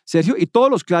Sergio, y todos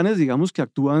los clanes, digamos, que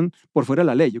actúan por fuera de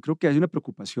la ley. Yo creo que hay una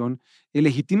preocupación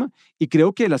legítima, y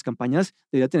creo que las campañas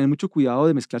deberían tener mucho cuidado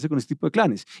de mezclarse con este tipo de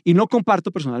clanes. Y no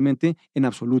comparto personalmente en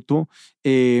absoluto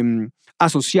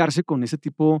asociarse con ese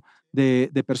tipo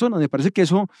de personas. Me parece que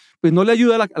eso, pues, no le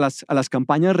ayuda a las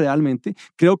campañas realmente.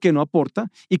 Creo que no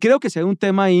aporta, y creo que si hay un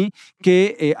tema ahí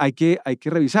que hay que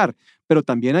revisar. Pero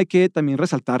también hay que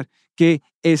resaltar que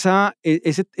ese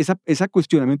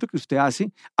cuestionamiento que usted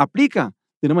hace aplica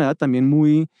de una manera también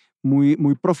muy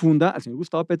profunda al señor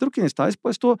Gustavo Petro, quien está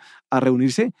dispuesto a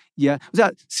reunirse. O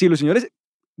sea, si los señores,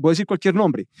 voy a decir cualquier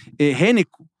nombre,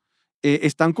 Géneco,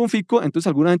 están con Fico, entonces a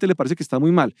alguna gente le parece que está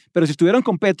muy mal. Pero si estuvieran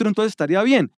con Petro, entonces estaría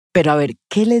bien. Pero a ver,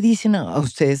 ¿qué le dicen a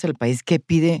ustedes, al país, que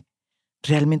pide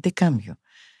realmente cambio?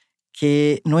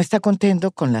 Que no está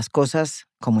contento con las cosas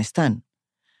como están.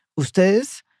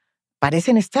 Ustedes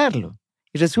parecen estarlo.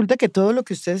 Y resulta que todo lo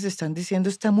que ustedes están diciendo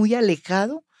está muy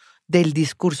alejado del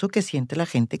discurso que siente la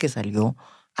gente que salió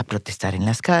a protestar en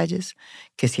las calles,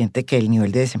 que siente que el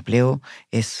nivel de desempleo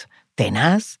es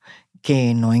tenaz,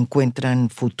 que no encuentran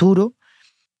futuro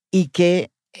y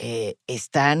que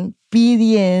están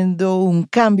pidiendo un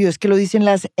cambio. Es que lo dicen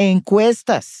las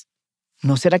encuestas.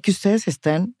 ¿No será que ustedes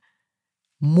están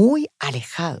muy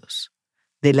alejados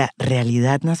de la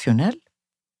realidad nacional?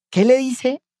 ¿Qué le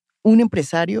dice un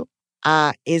empresario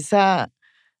a esa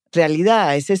realidad,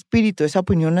 a ese espíritu, a esa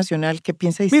opinión nacional que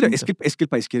piensa distinto? Mira, es que el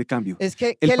país quiere cambio. Es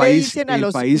que, el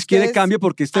país quiere cambio,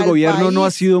 porque este gobierno no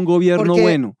ha sido un gobierno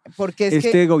bueno.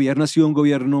 Este gobierno ha sido un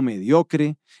gobierno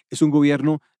mediocre. Es un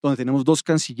gobierno donde tenemos 2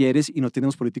 cancilleres y no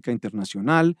tenemos política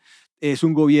internacional. Es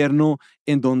un gobierno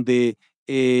en donde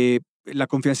la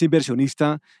confianza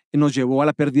inversionista nos llevó a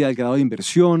la pérdida del grado de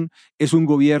inversión. Es un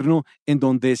gobierno en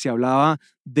donde se hablaba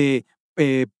de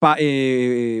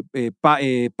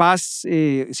paz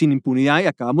sin impunidad, y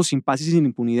acabamos sin paz y sin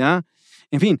impunidad.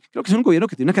 En fin, creo que es un gobierno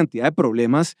que tiene una cantidad de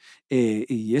problemas,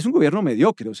 y es un gobierno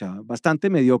mediocre, o sea, bastante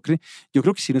mediocre. Yo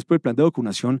creo que si no es por el plan de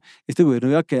vacunación, este gobierno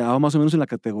hubiera quedado más o menos en la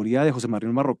categoría de José María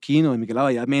Marroquín o de Miguel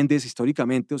Abadía Méndez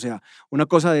históricamente, o sea, una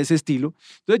cosa de ese estilo.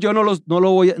 Entonces yo no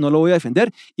lo voy a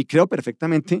defender, y creo que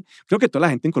toda la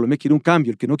gente en Colombia quiere un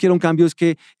cambio. El que no quiere un cambio es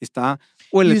que está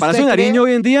o en el Palacio de Nariño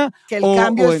hoy en día, que el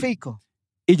cambio es Fico.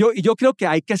 Y yo creo que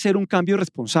hay que hacer un cambio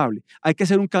responsable, hay que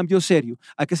hacer un cambio serio,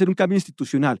 hay que hacer un cambio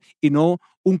institucional, y no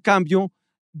un cambio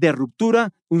de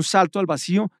ruptura, un salto al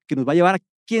vacío que nos va a llevar a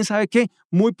quién sabe qué,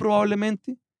 muy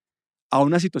probablemente a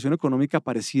una situación económica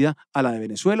parecida a la de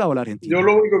Venezuela o la Argentina. Yo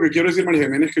lo único que quiero decir, María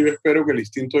Jiménez, es que yo espero que el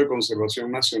instinto de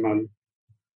conservación nacional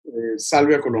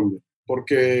salve a Colombia,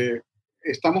 porque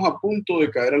estamos a punto de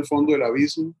caer al fondo del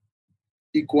abismo,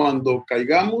 y cuando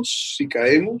caigamos, si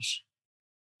caemos,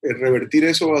 revertir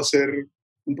eso va a ser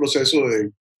un proceso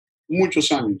de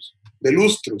muchos años, de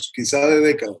lustros, quizá de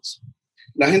décadas.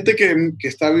 La gente que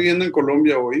está viviendo en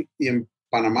Colombia hoy, y en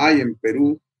Panamá y en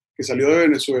Perú, que salió de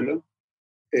Venezuela,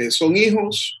 son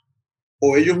hijos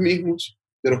o ellos mismos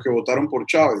de los que votaron por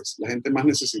Chávez, la gente más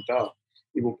necesitada,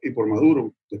 y por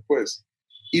Maduro después.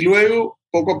 Y luego,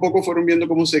 poco a poco, fueron viendo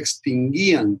cómo se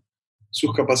extinguían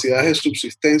sus capacidades de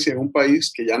subsistencia en un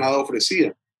país que ya nada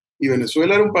ofrecía. Y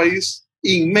Venezuela era un país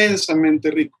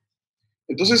inmensamente rico.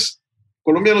 Entonces,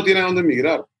 Colombia no tiene a dónde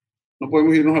emigrar. No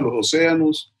podemos irnos a los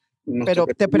océanos. Pero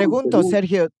te pregunto,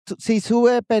 Sergio, si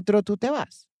sube Petro, ¿tú te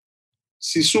vas?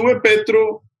 Si sube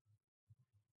Petro,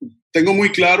 tengo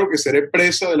muy claro que seré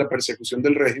presa de la persecución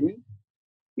del régimen.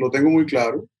 Lo tengo muy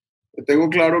claro. Tengo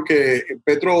claro que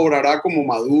Petro obrará como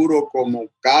Maduro, como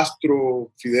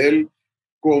Castro, Fidel,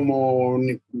 como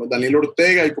Daniel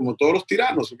Ortega y como todos los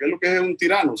tiranos. ¿Qué es lo que es un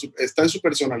tirano? Está en su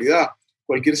personalidad.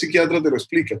 Cualquier psiquiatra te lo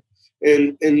explica.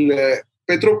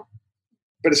 Petro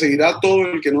perseguirá a todo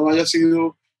el que no haya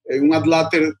sido un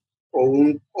adláter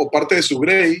o parte de su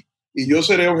grey, y yo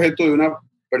seré objeto de una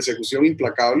persecución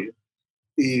implacable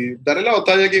y daré la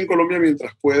batalla aquí en Colombia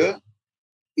mientras pueda,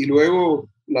 y luego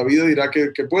la vida dirá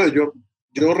que puede.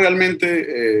 Yo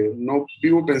realmente no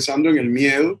vivo pensando en el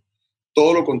miedo,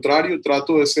 todo lo contrario,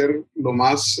 trato de ser lo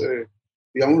más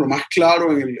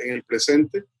claro en el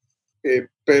presente,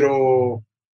 pero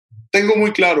tengo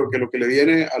muy claro que lo que le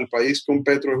viene al país con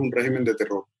Petro es un régimen de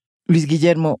terror. Luis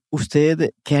Guillermo,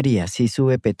 ¿usted qué haría si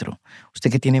sube Petro?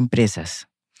 Usted que tiene empresas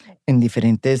en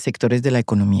diferentes sectores de la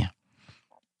economía,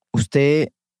 ¿usted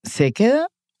se queda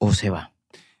o se va?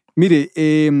 Mire,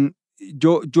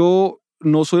 yo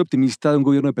no soy optimista de un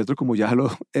gobierno de Petro, como ya lo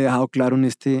he dejado claro en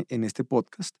este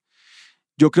podcast.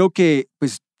 Yo creo que,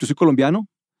 pues, yo soy colombiano,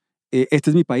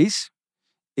 este es mi país.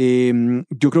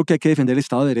 Yo creo que hay que defender el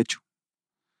Estado de Derecho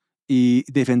y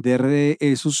defender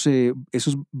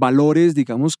esos valores,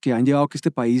 digamos, que han llevado a que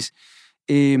este país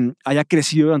haya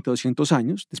crecido durante 200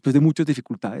 años, después de muchas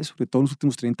dificultades, sobre todo en los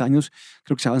últimos 30 años,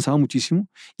 creo que se ha avanzado muchísimo,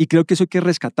 y creo que eso hay que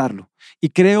rescatarlo. Y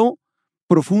creo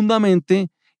profundamente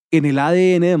en el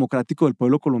ADN democrático del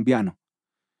pueblo colombiano,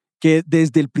 que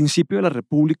desde el principio de la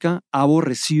República ha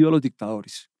aborrecido a los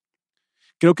dictadores.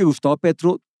 Creo que Gustavo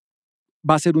Petro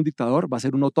va a ser un dictador, va a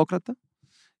ser un autócrata.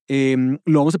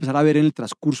 Lo vamos a empezar a ver en el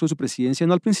transcurso de su presidencia,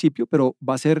 no al principio, pero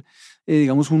va a ser,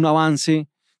 digamos, un avance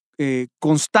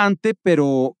constante,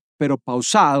 pero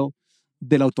pausado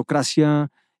de la autocracia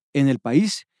en el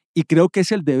país. Y creo que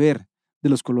es el deber de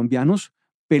los colombianos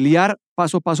pelear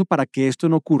paso a paso para que esto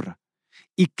no ocurra.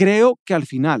 Y creo que al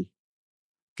final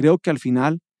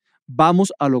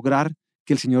vamos a lograr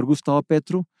que el señor Gustavo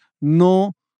Petro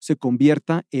no se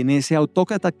convierta en ese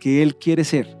autócrata que él quiere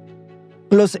ser.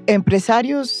 Los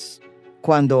empresarios,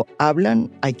 cuando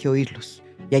hablan, hay que oírlos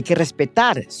y hay que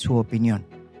respetar su opinión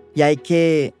y hay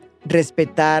que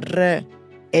respetar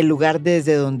el lugar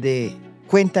desde donde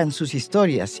cuentan sus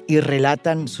historias y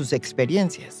relatan sus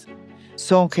experiencias.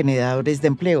 Son generadores de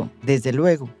empleo, desde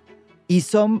luego, y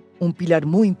son un pilar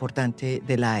muy importante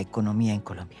de la economía en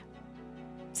Colombia.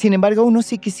 Sin embargo, uno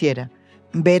sí quisiera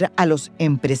ver a los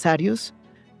empresarios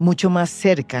mucho más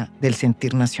cerca del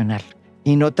sentir nacional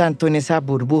y no tanto en esa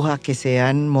burbuja que se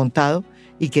han montado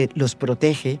y que los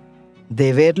protege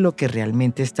de ver lo que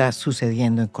realmente está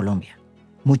sucediendo en Colombia.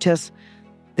 Muchas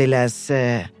de las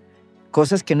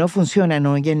cosas que no funcionan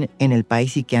hoy en el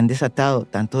país y que han desatado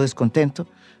tanto descontento,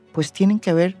 pues tienen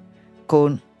que ver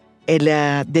con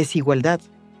la desigualdad,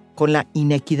 con la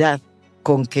inequidad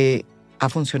con que ha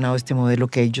funcionado este modelo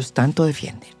que ellos tanto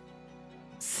defienden.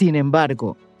 Sin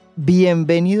embargo,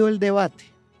 bienvenido el debate,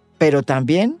 pero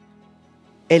también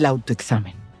el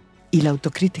autoexamen y la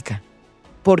autocrítica,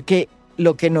 porque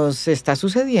lo que nos está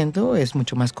sucediendo es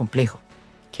mucho más complejo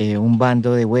que un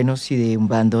bando de buenos y de un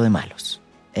bando de malos.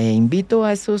 Invito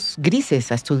a esos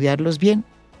grises a estudiarlos bien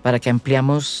para que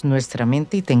ampliamos nuestra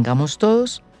mente y tengamos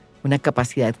todos una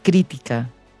capacidad crítica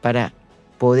para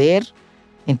poder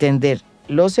entender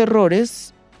los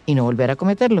errores y no volver a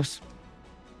cometerlos.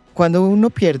 Cuando uno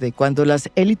pierde, cuando las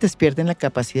élites pierden la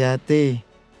capacidad de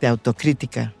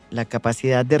autocrítica, la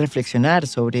capacidad de reflexionar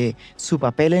sobre su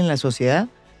papel en la sociedad,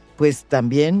 pues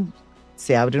también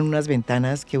se abren unas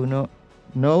ventanas que uno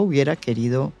no hubiera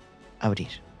querido abrir.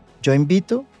 Yo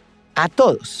invito a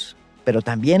todos, pero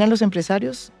también a los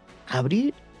empresarios, a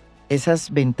abrir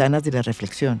esas ventanas de la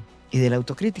reflexión y de la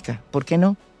autocrítica. ¿Por qué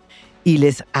no? Y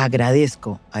les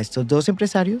agradezco a estos dos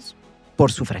empresarios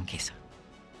por su franqueza.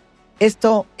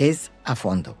 Esto es A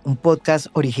Fondo, un podcast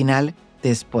original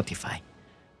de Spotify.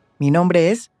 Mi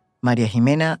nombre es María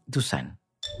Jimena Duzán.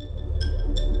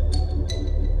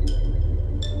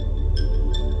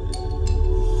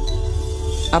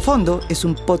 A Fondo es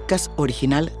un podcast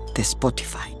original de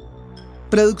Spotify.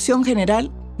 Producción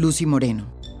general, Lucy Moreno.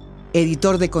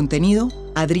 Editor de contenido,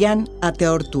 Adrián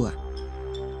Ateortúa.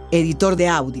 Editor de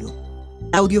audio,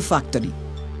 Audio Factory.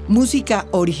 Música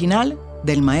original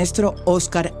del maestro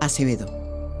Óscar Acevedo.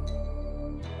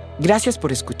 Gracias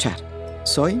por escuchar.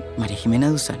 Soy María Jimena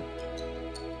Duzán.